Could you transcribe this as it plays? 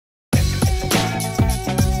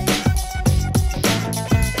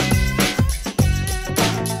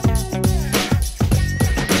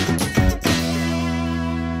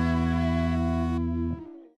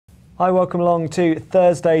Hi, welcome along to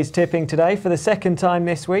Thursday's tipping today. For the second time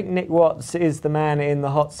this week, Nick Watts is the man in the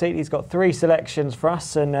hot seat. He's got three selections for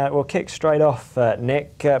us, and we'll kick straight off,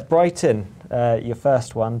 Nick. Brighton, your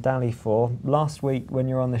first one, Dally 4. Last week when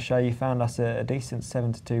you were on the show, you found us a decent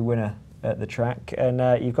 7-2 winner at the track, and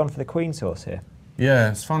you've gone for the Queen's horse here. Yeah,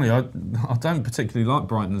 it's funny. I don't particularly like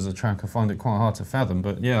Brighton as a track. I find it quite hard to fathom,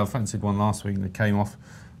 but yeah, I fancied one last week and it came off.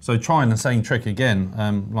 So trying the same trick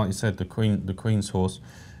again, like you said, the Queen's horse.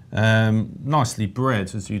 Nicely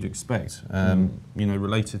bred, as you'd expect. You know,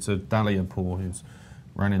 related to Daliapour, who's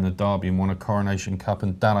ran in the Derby and won a Coronation Cup,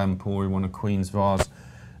 and Daliapour, who won a Queen's Vase.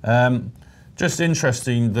 Just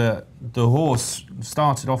interesting that the horse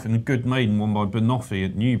started off in a good maiden won by Banoffee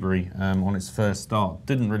at Newbury on its first start.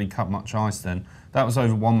 Didn't really cut much ice then. That was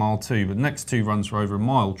over 1 mile 2, but next two runs were over a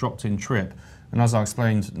mile, dropped in trip. And as I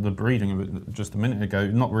explained, the breeding of it just a minute ago,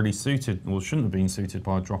 not really suited, or shouldn't have been suited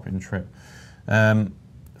by a drop in trip.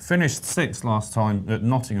 Finished 6th last time at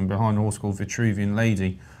Nottingham behind a horse called Vitruvian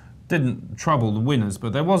Lady. Didn't trouble the winners,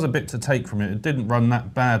 but there was a bit to take from it. It didn't run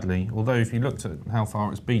that badly, although if you looked at how far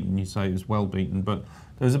it's beaten, you say it was well beaten, but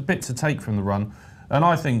there was a bit to take from the run. And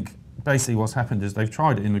I think basically what's happened is they've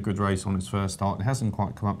tried it in a good race on its first start. It hasn't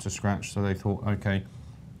quite come up to scratch, so they thought, okay,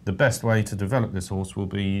 the best way to develop this horse will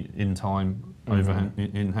be in time, over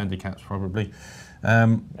in handicaps probably.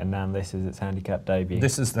 And now this is its handicap debut.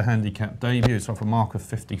 This is the handicap debut. It's off a mark of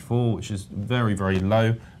 54, which is very, very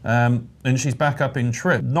low. And she's back up in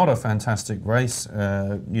trip. Not a fantastic race.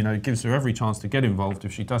 You know, gives her every chance to get involved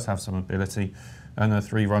if she does have some ability. And her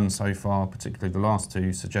 3 runs so far, particularly the last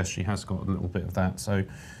 2, suggest she has got a little bit of that. So,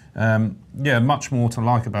 yeah, much more to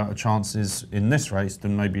like about her chances in this race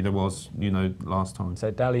than maybe there was, you know, last time.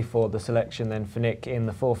 So Dally 4, the selection then for Nick in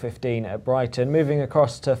the 4:15 at Brighton. Moving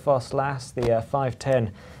across to Foss Lass, the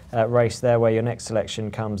 5:10 race there where your next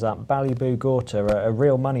selection comes up. Ballyboo Gorter, a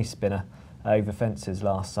real money spinner over fences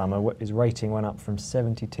last summer. His rating went up from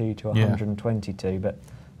 72 to 122, but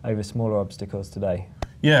over smaller obstacles today.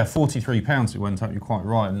 Yeah, £43 it went up, you're quite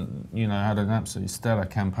right, and you know, had an absolutely stellar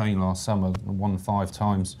campaign last summer, won 5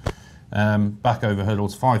 times. Back over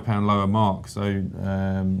hurdles, £5 lower mark, so you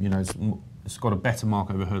know, it's got a better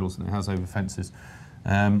mark over hurdles than it has over fences.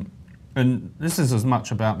 And this is as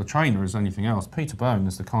much about the trainer as anything else. Peter Bowen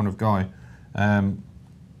is the kind of guy,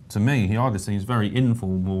 to me, he either seems very in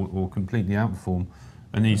form or completely out of form.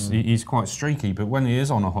 And he's quite streaky, but when he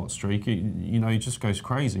is on a hot streak, you know, he just goes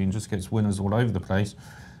crazy and just gets winners all over the place.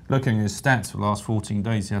 Looking at his stats for the last 14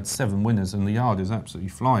 days, he had 7 winners, and the yard is absolutely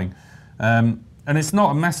flying. And it's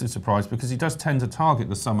not a massive surprise because he does tend to target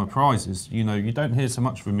the summer prizes. You know, you don't hear so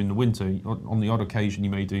much of him in the winter. On the odd occasion, you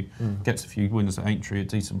may do gets a few winners at Aintree at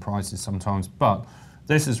decent prices sometimes, but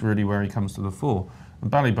this is really where he comes to the fore. And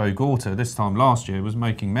Ballyboo Gorter this time last year was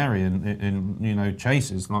making merry in you know,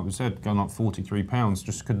 chases, like we said, going up £43,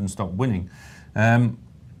 just couldn't stop winning.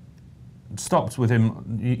 Stopped with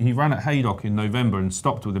him, he ran at Haydock in November and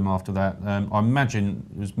stopped with him after that. I imagine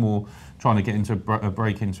it was more trying to get into a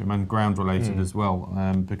break into him and ground related as well,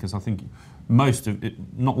 because I think most of it,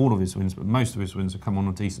 not all of his wins, but most of his wins have come on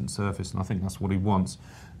a decent surface, and I think that's what he wants.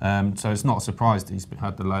 So it's not a surprise that he's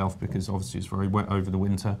had the layoff because obviously it's very wet over the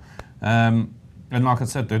winter. And like I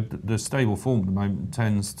said, the stable form at the moment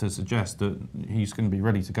tends to suggest that he's going to be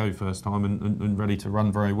ready to go first time and ready to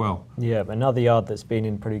run very well. Yeah, another yard that's been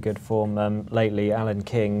in pretty good form lately, Alan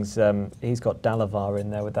King's. He's got Dalavar in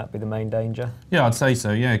there. Would that be the main danger? Yeah, I'd say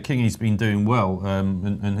so. Yeah, Kingy's been doing well,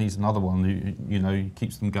 and he's another one who, you know,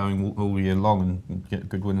 keeps them going all year long and get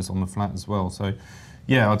good winners on the flat as well. So,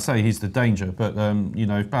 yeah, I'd say he's the danger. But you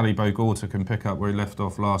know, if Ballyboo Gorter can pick up where he left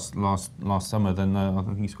off last summer, then I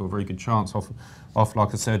think he's got a very good chance off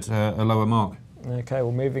like I said, a lower mark. Okay,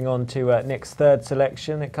 well, moving on to Nick's third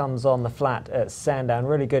selection. It comes on the flat at Sandown.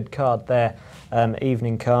 Really good card there,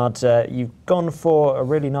 evening card. You've gone for a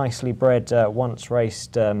really nicely bred, once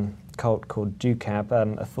raced colt called Ducab,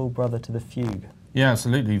 a full brother to the Fugue. Yeah,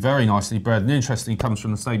 absolutely, very nicely bred. And interesting, comes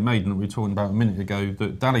from the same maiden that we were talking about a minute ago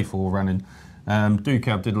that Dally 4 ran in.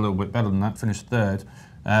 Ducab did a little bit better than that, finished 3rd.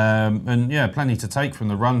 And yeah, plenty to take from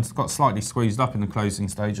the run. Got slightly squeezed up in the closing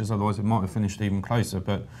stages, otherwise it might have finished even closer.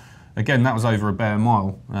 But again, that was over a bare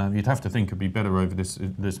mile. You'd have to think it'd be better over this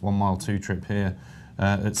 1 mile 2 trip here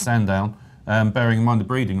at Sandown. Bearing in mind the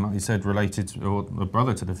breeding, like you said, related or a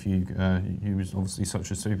brother to the Fugue, who was obviously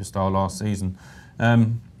such a superstar last season.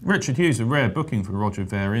 Richard Hughes, a rare booking for Roger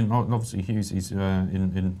Varian. Obviously Hughes is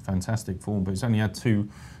in fantastic form, but he's only had two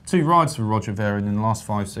rides for Roger Varian in the last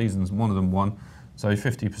 5 seasons, and one of them won. So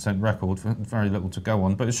 50% record, very little to go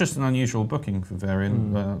on. But it's just an unusual booking for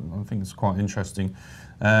Varian. I think it's quite interesting.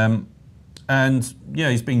 And yeah,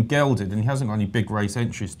 he's been gelded, and he hasn't got any big race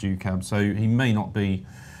entries due cab, so he may not be,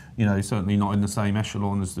 you know, certainly not in the same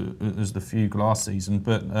echelon as the Fugue last season.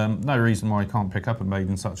 But no reason why he can't pick up a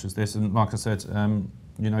maiden such as this. And like I said,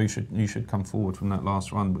 you know, you should come forward from that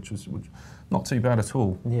last run, which was not too bad at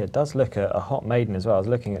all. Yeah, it does look a hot maiden as well. I was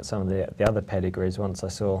looking at some of the other pedigrees once I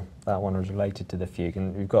saw that one was related to the Fugue,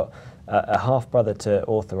 and we've got a half-brother to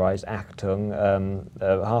authorised Aktung,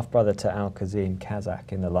 a half-brother to Al-Kazim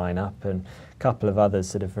Kazakh in the lineup, and a couple of others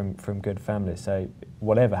sort of from good families. So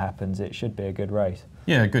whatever happens, it should be a good race.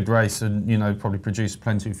 Yeah, a good race, and you know, probably produce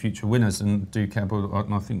plenty of future winners. And Ducab,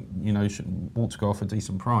 I think, you know, ought to go off a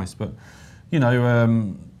decent price. But you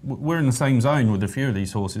know, we're in the same zone with a few of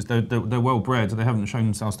these horses. They're well bred. They haven't shown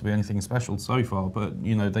themselves to be anything special so far, but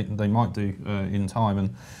you know, they might do in time.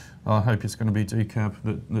 And I hope it's going to be Ducab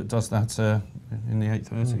that does that in the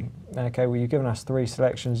 8:30. Okay, well, you've given us 3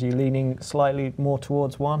 selections. Are you leaning slightly more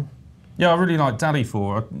towards one? Yeah, I really like Dally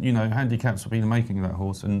for. You know, handicaps will be the making of that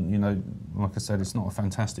horse, and you know, like I said, it's not a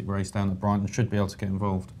fantastic race down at Brighton. Should be able to get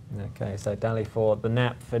involved. Okay, so Dally for the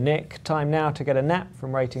nap for Nick. Time now to get a nap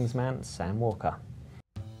from ratings man Sam Walker.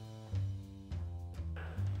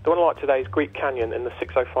 The one I like today is Greek Canyon in the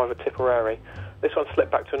 6:05 at Tipperary. This one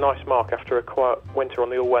slipped back to a nice mark after a quiet winter on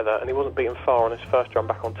the all-weather, and he wasn't beaten far on his first run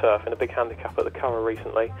back on turf in a big handicap at the Curragh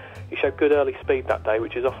recently. He showed good early speed that day,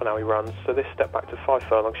 which is often how he runs, so this step back to 5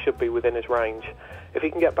 furlongs should be within his range. If he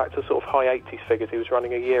can get back to sort of high 80s figures he was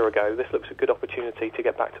running a year ago, this looks a good opportunity to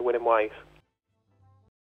get back to winning ways.